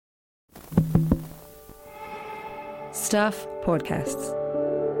Stuff Podcasts.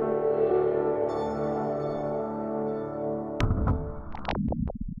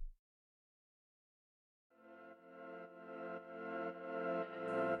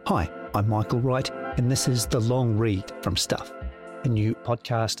 Hi, I'm Michael Wright, and this is The Long Read from Stuff, a new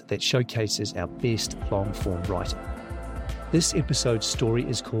podcast that showcases our best long-form writing. This episode's story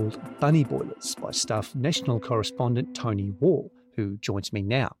is called Bunny Boilers by Stuff national correspondent Tony Wall, who joins me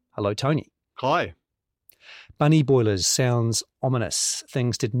now. Hello, Tony. Hi. Bunny Boilers sounds ominous.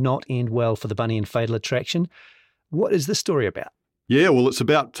 Things did not end well for the bunny and fatal attraction. What is this story about? Yeah, well, it's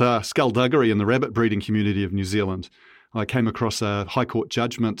about skullduggery in the rabbit breeding community of New Zealand. I came across a High Court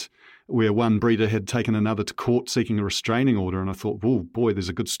judgment where one breeder had taken another to court seeking a restraining order, and I thought, oh boy, there's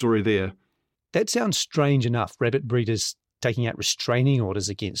a good story there. That sounds strange enough, rabbit breeders taking out restraining orders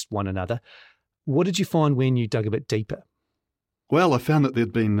against one another. What did you find when you dug a bit deeper? Well, I found that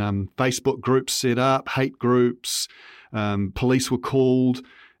there'd been Facebook groups set up, hate groups, police were called,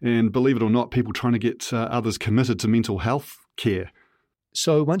 and believe it or not, people trying to get others committed to mental health care.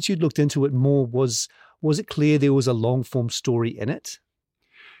 So once you'd looked into it more, was it clear there was a long-form story in it?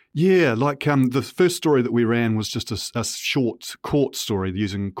 Yeah, like the first story that we ran was just a short court story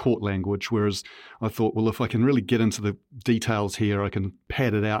using court language, whereas I thought, well, if I can really get into the details here, I can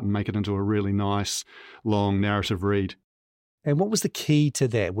pad it out and make it into a really nice, long narrative read. And what was the key to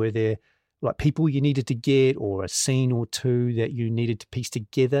that? Were there like people you needed to get or a scene or two that you needed to piece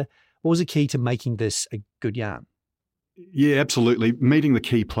together? What was the key to making this a good yarn? Yeah, absolutely. Meeting the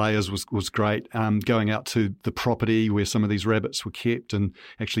key players was great. Going out to the property where some of these rabbits were kept and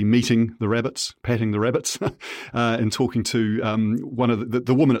actually meeting the rabbits, patting the rabbits, and talking to one of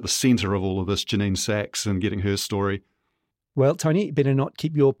the woman at the centre of all of this, Janine Sachs, and getting her story. Well, Tony, better not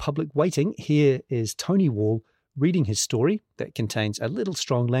keep your public waiting. Here is Tony Wall reading his story that contains a little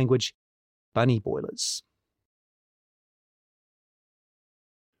strong language, Bunny Boilers.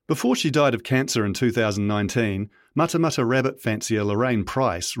 Before she died of cancer in 2019, Matamata rabbit fancier Lorraine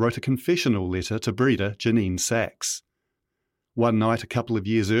Price wrote a confessional letter to breeder Janine Sachs. One night a couple of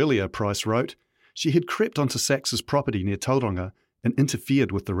years earlier, Price wrote, she had crept onto Sachs's property near Tauranga and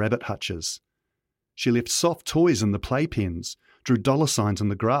interfered with the rabbit hutches. She left soft toys in the playpens, drew dollar signs in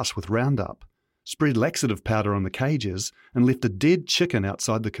the grass with Roundup, spread laxative powder on the cages, and left a dead chicken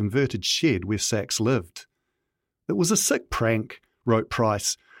outside the converted shed where Sachs lived. It was a sick prank, wrote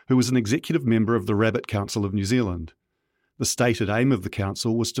Price, who was an executive member of the Rabbit Council of New Zealand. The stated aim of the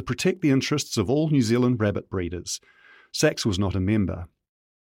council was to protect the interests of all New Zealand rabbit breeders. Sachs was not a member.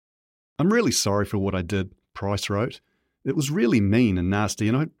 I'm really sorry for what I did, Price wrote. It was really mean and nasty,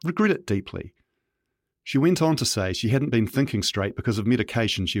 and I regret it deeply. She went on to say she hadn't been thinking straight because of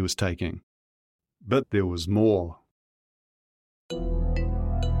medication she was taking. But there was more.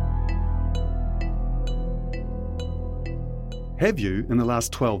 Have you, in the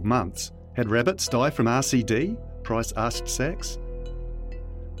last 12 months, had rabbits die from RCD? Price asked Sachs.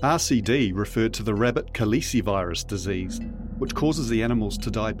 RCD referred to the rabbit calicivirus disease, which causes the animals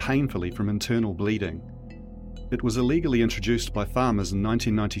to die painfully from internal bleeding. It was illegally introduced by farmers in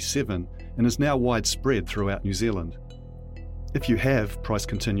 1997 and is now widespread throughout New Zealand. If you have, Price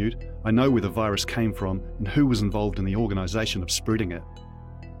continued, I know where the virus came from and who was involved in the organisation of spreading it.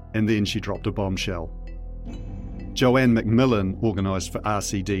 And then she dropped a bombshell. Joanne McMillan organised for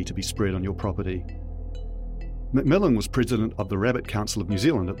RCD to be spread on your property. McMillan was president of the Rabbit Council of New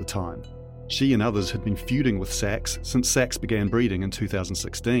Zealand at the time. She and others had been feuding with Sachs since Sachs began breeding in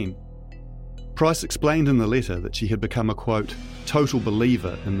 2016. Price explained in the letter that she had become a, quote, total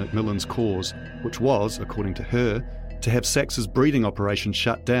believer in McMillan's cause, which was, according to her, to have Sachs's breeding operation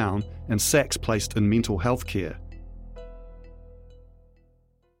shut down and Sachs placed in mental health care.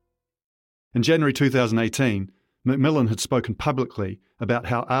 In January 2018, McMillan had spoken publicly about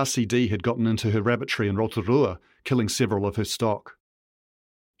how RCD had gotten into her rabbitry in Rotorua, killing several of her stock.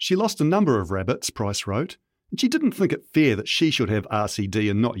 She lost a number of rabbits, Price wrote, and she didn't think it fair that she should have RCD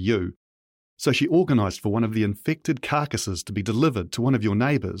and not you. So she organised for one of the infected carcasses to be delivered to one of your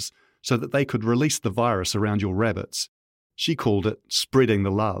neighbours so that they could release the virus around your rabbits. She called it spreading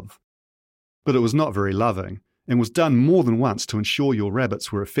the love. But it was not very loving, and was done more than once to ensure your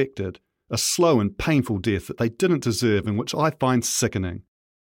rabbits were affected, a slow and painful death that they didn't deserve and which I find sickening.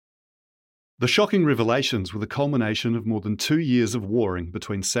 The shocking revelations were the culmination of more than 2 years of warring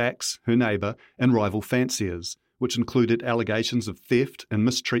between Sachs, her neighbour, and rival fanciers, which included allegations of theft and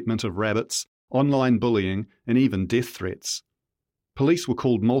mistreatment of rabbits, online bullying, and even death threats. Police were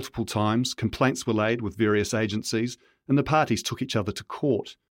called multiple times, complaints were laid with various agencies, and the parties took each other to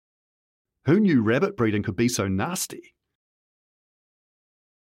court. Who knew rabbit breeding could be so nasty?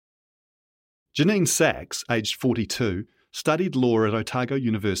 Janine Sachs, aged 42, studied law at Otago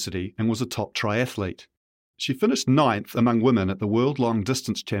University and was a top triathlete. She finished 9th among women at the World Long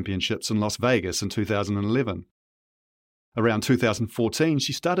Distance Championships in Las Vegas in 2011. Around 2014,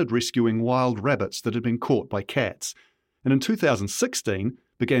 she started rescuing wild rabbits that had been caught by cats, and in 2016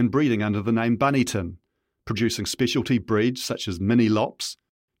 began breeding under the name Bunnyton, producing specialty breeds such as Mini Lops,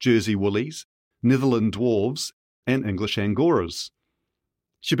 Jersey Woolies, Netherland Dwarves, and English Angoras.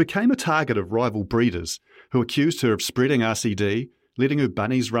 She became a target of rival breeders who accused her of spreading RCD, letting her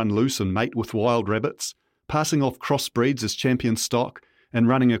bunnies run loose and mate with wild rabbits, passing off crossbreeds as champion stock, and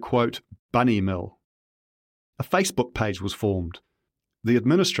running a, quote, bunny mill. A Facebook page was formed. The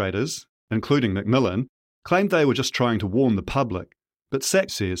administrators, including Macmillan, claimed they were just trying to warn the public, but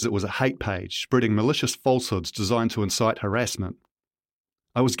Sachs says it was a hate page spreading malicious falsehoods designed to incite harassment.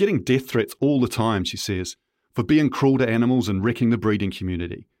 I was getting death threats all the time, she says, for being cruel to animals and wrecking the breeding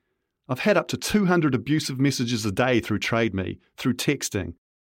community. I've had up to 200 abusive messages a day through TradeMe, through texting.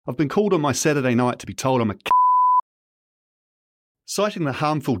 I've been called on my Saturday night to be told I'm a Citing the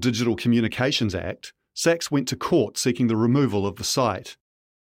Harmful Digital Communications Act, Sachs went to court seeking the removal of the site.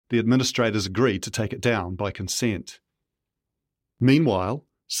 The administrators agreed to take it down by consent. Meanwhile,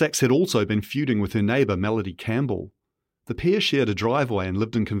 Sachs had also been feuding with her neighbour Melody Campbell. The pair shared a driveway and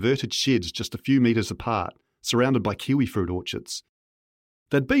lived in converted sheds just a few metres apart, surrounded by kiwi fruit orchards.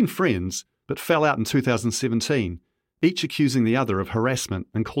 They'd been friends, but fell out in 2017, each accusing the other of harassment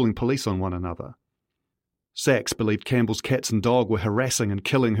and calling police on one another. Sachs believed Campbell's cats and dog were harassing and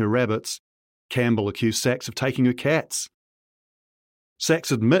killing her rabbits. Campbell accused Sachs of taking her cats.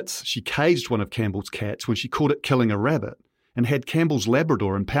 Sachs admits she caged one of Campbell's cats when she caught it killing a rabbit and had Campbell's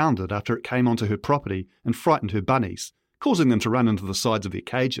Labrador impounded after it came onto her property and frightened her bunnies, causing them to run into the sides of their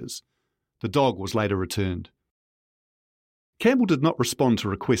cages. The dog was later returned. Campbell did not respond to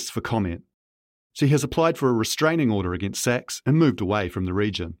requests for comment. She has applied for a restraining order against Sachs and moved away from the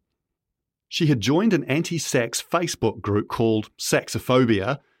region. She had joined an anti-Sachs Facebook group called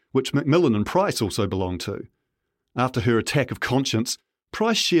Saxophobia, which Macmillan and Price also belonged to. After her attack of conscience,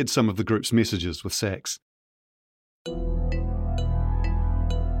 Price shared some of the group's messages with Sachs.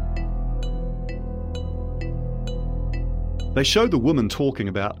 They showed the woman talking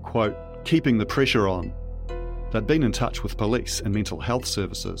about, quote, keeping the pressure on. They'd been in touch with police and mental health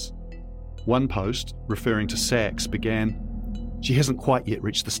services. One post, referring to Sachs, began, "She hasn't quite yet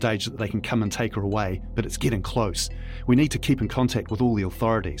reached the stage that they can come and take her away, but it's getting close. We need to keep in contact with all the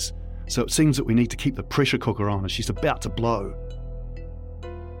authorities. So it seems that we need to keep the pressure cooker on as she's about to blow."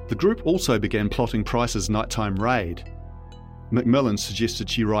 The group also began plotting Price's nighttime raid. Macmillan suggested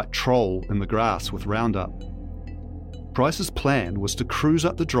she write troll in the grass with Roundup. Price's plan was to cruise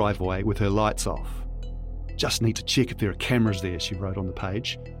up the driveway with her lights off. "Just need to check if there are cameras there," she wrote on the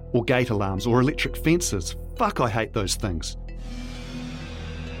page, "or gate alarms or electric fences. Fuck, I hate those things."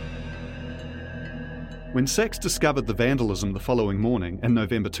 When Sachs discovered the vandalism the following morning, in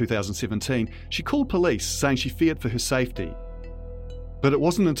November 2017, she called police saying she feared for her safety. But it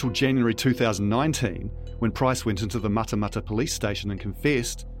wasn't until January 2019, when Price went into the Matamata police station and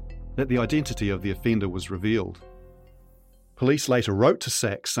confessed, that the identity of the offender was revealed. Police later wrote to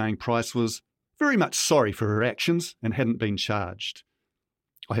Sachs saying Price was very much sorry for her actions and hadn't been charged.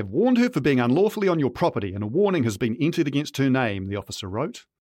 "I have warned her for being unlawfully on your property and a warning has been entered against her name," the officer wrote.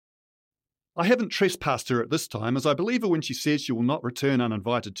 "I haven't trespassed her at this time as I believe her when she says she will not return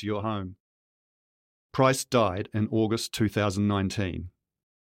uninvited to your home." Price died in August 2019.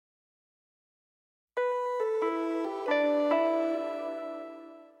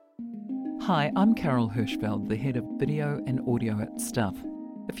 Hi, I'm Carol Hirschfeld, the head of video and audio at Stuff.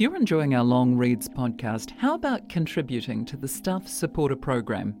 If you're enjoying our Long Reads podcast, how about contributing to the Stuff supporter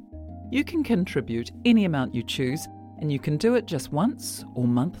program? You can contribute any amount you choose, and you can do it just once, or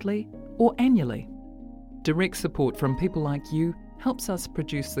monthly, or annually. Direct support from people like you helps us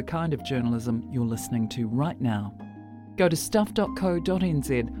produce the kind of journalism you're listening to right now. Go to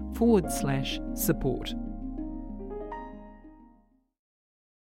stuff.co.nz/support.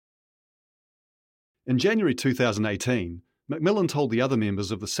 In January 2018, Macmillan told the other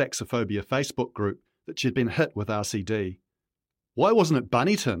members of the Saxophobia Facebook group that she'd been hit with RCD. "Why wasn't it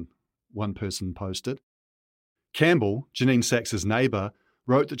Bunnyton?" one person posted. Campbell, Janine Sachs's neighbour,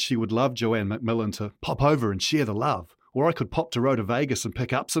 wrote that she would love Joanne Macmillan to pop over and share the love, or I could pop to Rota Vegas and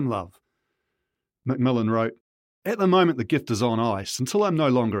pick up some love. Macmillan wrote, "At the moment the gift is on ice until I'm no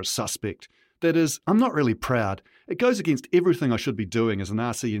longer a suspect. That is, I'm not really proud. It goes against everything I should be doing as an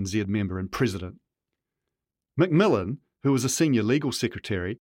RCNZ member and president." Macmillan, who was a senior legal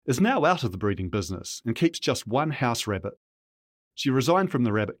secretary, is now out of the breeding business and keeps just one house rabbit. She resigned from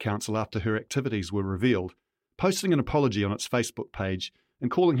the Rabbit Council after her activities were revealed, posting an apology on its Facebook page and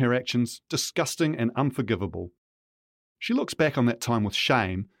calling her actions disgusting and unforgivable. She looks back on that time with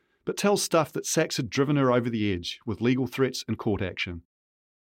shame, but tells Stuff that Sachs had driven her over the edge with legal threats and court action.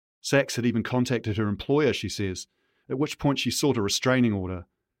 Sachs had even contacted her employer, she says, at which point she sought a restraining order.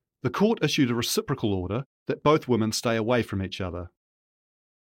 The court issued a reciprocal order that both women stay away from each other.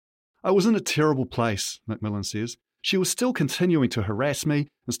 I was in a terrible place, McMillan says. She was still continuing to harass me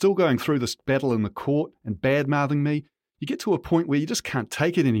and still going through this battle in the court and bad-mouthing me. You get to a point where you just can't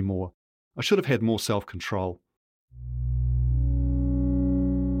take it anymore. I should have had more self-control.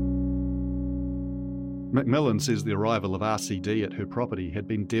 McMillan says the arrival of RCD at her property had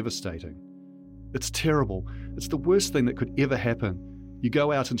been devastating. It's terrible. It's the worst thing that could ever happen. You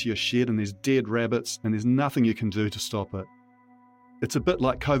go out into your shed and there's dead rabbits and there's nothing you can do to stop it. It's a bit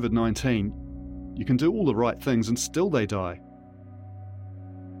like COVID-19. You can do all the right things and still they die.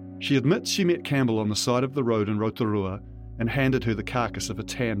 She admits she met Campbell on the side of the road in Rotorua and handed her the carcass of a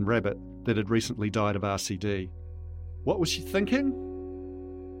tan rabbit that had recently died of RCD. What was she thinking?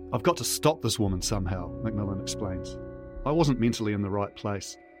 I've got to stop this woman somehow, McMillan explains. I wasn't mentally in the right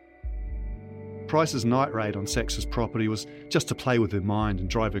place. Price's night raid on Sachs's property was just to play with her mind and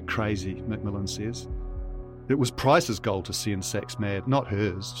drive her crazy, McMillan says. It was Price's goal to send Sachs mad, not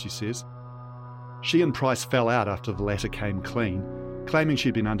hers, she says. She and Price fell out after the latter came clean, claiming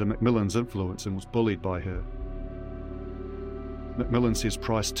she'd been under McMillan's influence and was bullied by her. McMillan says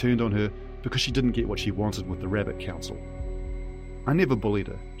Price turned on her because she didn't get what she wanted with the Rabbit Council. I never bullied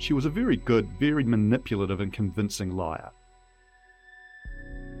her. She was a very good, very manipulative and convincing liar.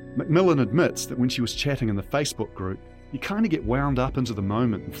 McMillan admits that when she was chatting in the Facebook group, you kind of get wound up into the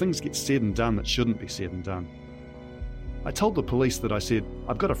moment and things get said and done that shouldn't be said and done. I told the police that I said,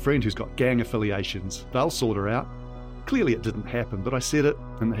 I've got a friend who's got gang affiliations. They'll sort her out. Clearly it didn't happen, but I said it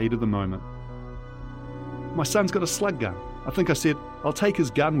in the heat of the moment. My son's got a slug gun. I think I said, I'll take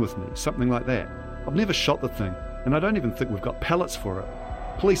his gun with me, something like that. I've never shot the thing, and I don't even think we've got pellets for it.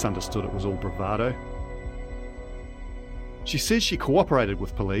 Police understood it was all bravado. She says she cooperated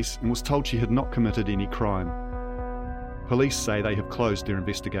with police and was told she had not committed any crime. Police say they have closed their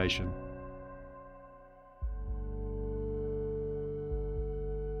investigation.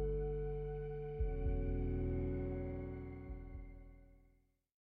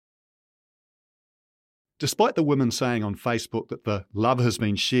 Despite the women saying on Facebook that the love has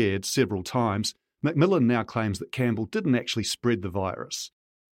been shared several times, McMillan now claims that Campbell didn't actually spread the virus.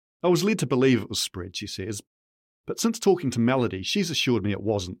 I was led to believe it was spread, she says, but since talking to Melody, she's assured me it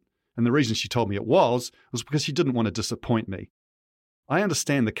wasn't, and the reason she told me it was because she didn't want to disappoint me. I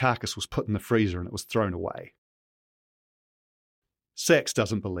understand the carcass was put in the freezer and it was thrown away. Sachs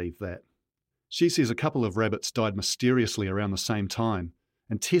doesn't believe that. She says a couple of rabbits died mysteriously around the same time,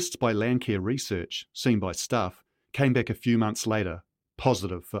 and tests by Landcare Research, seen by Stuff, came back a few months later,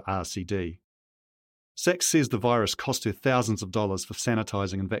 positive for RCD. Sachs says the virus cost her thousands of dollars for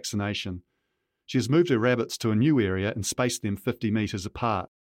sanitising and vaccination. She has moved her rabbits to a new area and spaced them 50 metres apart.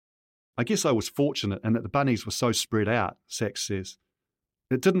 I guess I was fortunate in that the bunnies were so spread out, Sachs says.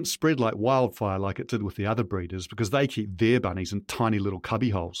 It didn't spread like wildfire like it did with the other breeders because they keep their bunnies in tiny little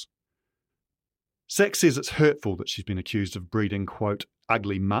cubbyholes. Sachs says it's hurtful that she's been accused of breeding, quote,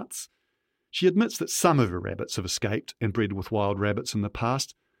 ugly mutts. She admits that some of her rabbits have escaped and bred with wild rabbits in the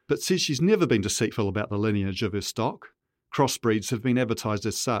past, but says she's never been deceitful about the lineage of her stock. Crossbreeds have been advertised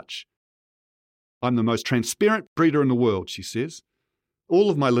as such. I'm the most transparent breeder in the world, she says. All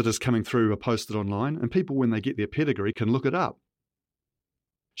of my litters coming through are posted online, and people, when they get their pedigree, can look it up.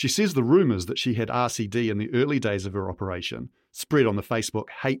 She says the rumours that she had RCD in the early days of her operation, spread on the Facebook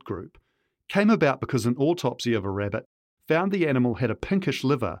hate group, came about because an autopsy of a rabbit found the animal had a pinkish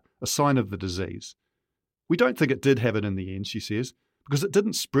liver, a sign of the disease. We don't think it did have it in the end, she says, because it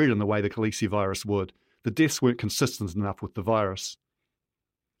didn't spread in the way the Khaleesi virus would. The deaths weren't consistent enough with the virus.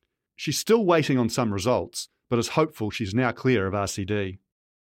 She's still waiting on some results, but is hopeful she's now clear of RCD.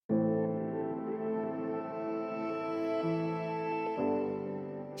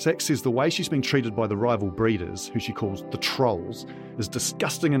 Sachs says the way she's been treated by the rival breeders, who she calls the trolls, is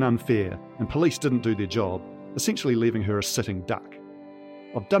disgusting and unfair, and police didn't do their job, essentially leaving her a sitting duck.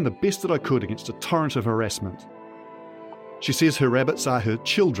 I've done the best that I could against a torrent of harassment. She says her rabbits are her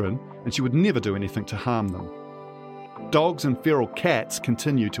children, and she would never do anything to harm them. Dogs and feral cats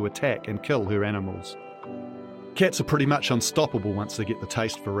continue to attack and kill her animals. Cats are pretty much unstoppable once they get the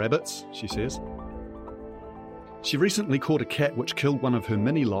taste for rabbits, she says. She recently caught a cat which killed one of her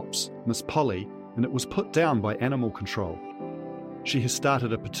mini-lops, Miss Polly, and it was put down by animal control. She has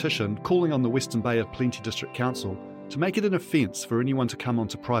started a petition calling on the Western Bay of Plenty District Council to make it an offence for anyone to come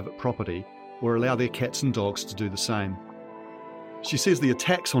onto private property or allow their cats and dogs to do the same. She says the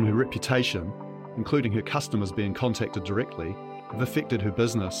attacks on her reputation, including her customers being contacted directly, have affected her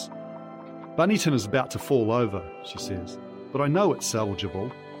business. Bunnyton is about to fall over, she says, but I know it's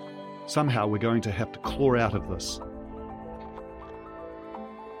salvageable. Somehow we're going to have to claw out of this.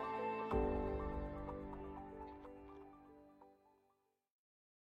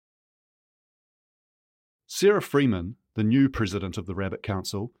 Sarah Freeman, the new president of the Rabbit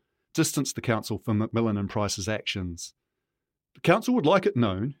Council, distanced the council from Macmillan and Price's actions. The council would like it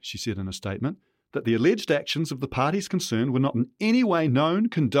known, she said in a statement, that the alleged actions of the parties concerned were not in any way known,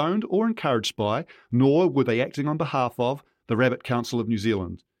 condoned or encouraged by, nor were they acting on behalf of, the Rabbit Council of New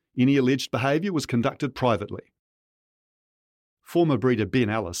Zealand. Any alleged behaviour was conducted privately. Former breeder Ben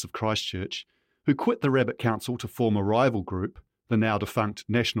Ellis of Christchurch, who quit the Rabbit Council to form a rival group, the now defunct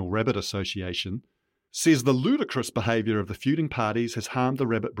National Rabbit Association, says the ludicrous behaviour of the feuding parties has harmed the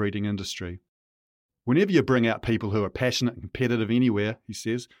rabbit breeding industry. Whenever you bring out people who are passionate and competitive anywhere, he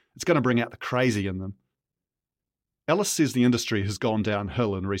says, it's going to bring out the crazy in them. Ellis says the industry has gone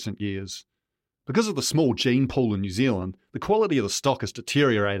downhill in recent years. Because of the small gene pool in New Zealand, the quality of the stock has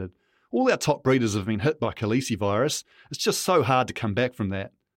deteriorated. All our top breeders have been hit by Khaleesi virus. It's just so hard to come back from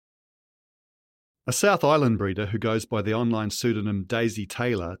that. A South Island breeder who goes by the online pseudonym Daisy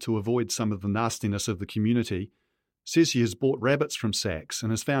Taylor to avoid some of the nastiness of the community says she has bought rabbits from Saks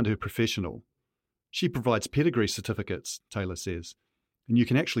and has found her professional. She provides pedigree certificates, Taylor says, and you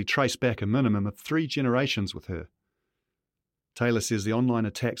can actually trace back a minimum of 3 generations with her. Taylor says the online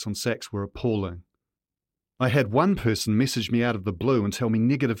attacks on Saks were appalling. I had one person message me out of the blue and tell me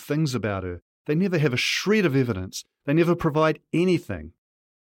negative things about her. They never have a shred of evidence. They never provide anything.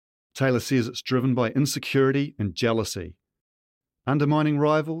 Taylor says it's driven by insecurity and jealousy. Undermining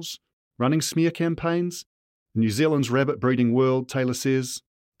rivals, running smear campaigns. In New Zealand's rabbit breeding world, Taylor says,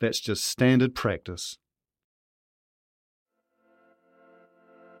 that's just standard practice.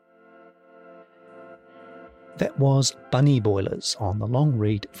 That was Bunny Boilers on The Long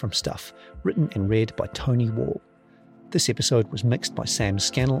Read from Stuff, written and read by Tony Wall. This episode was mixed by Sam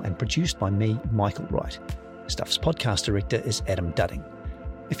Scannell and produced by me, Michael Wright. Stuff's podcast director is Adam Dudding.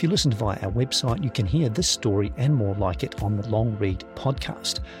 If you listen via our website, you can hear this story and more like it on the Long Read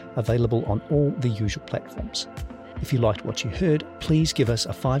podcast, available on all the usual platforms. If you liked what you heard, please give us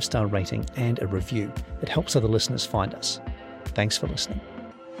a 5-star rating and a review. It helps other listeners find us. Thanks for listening.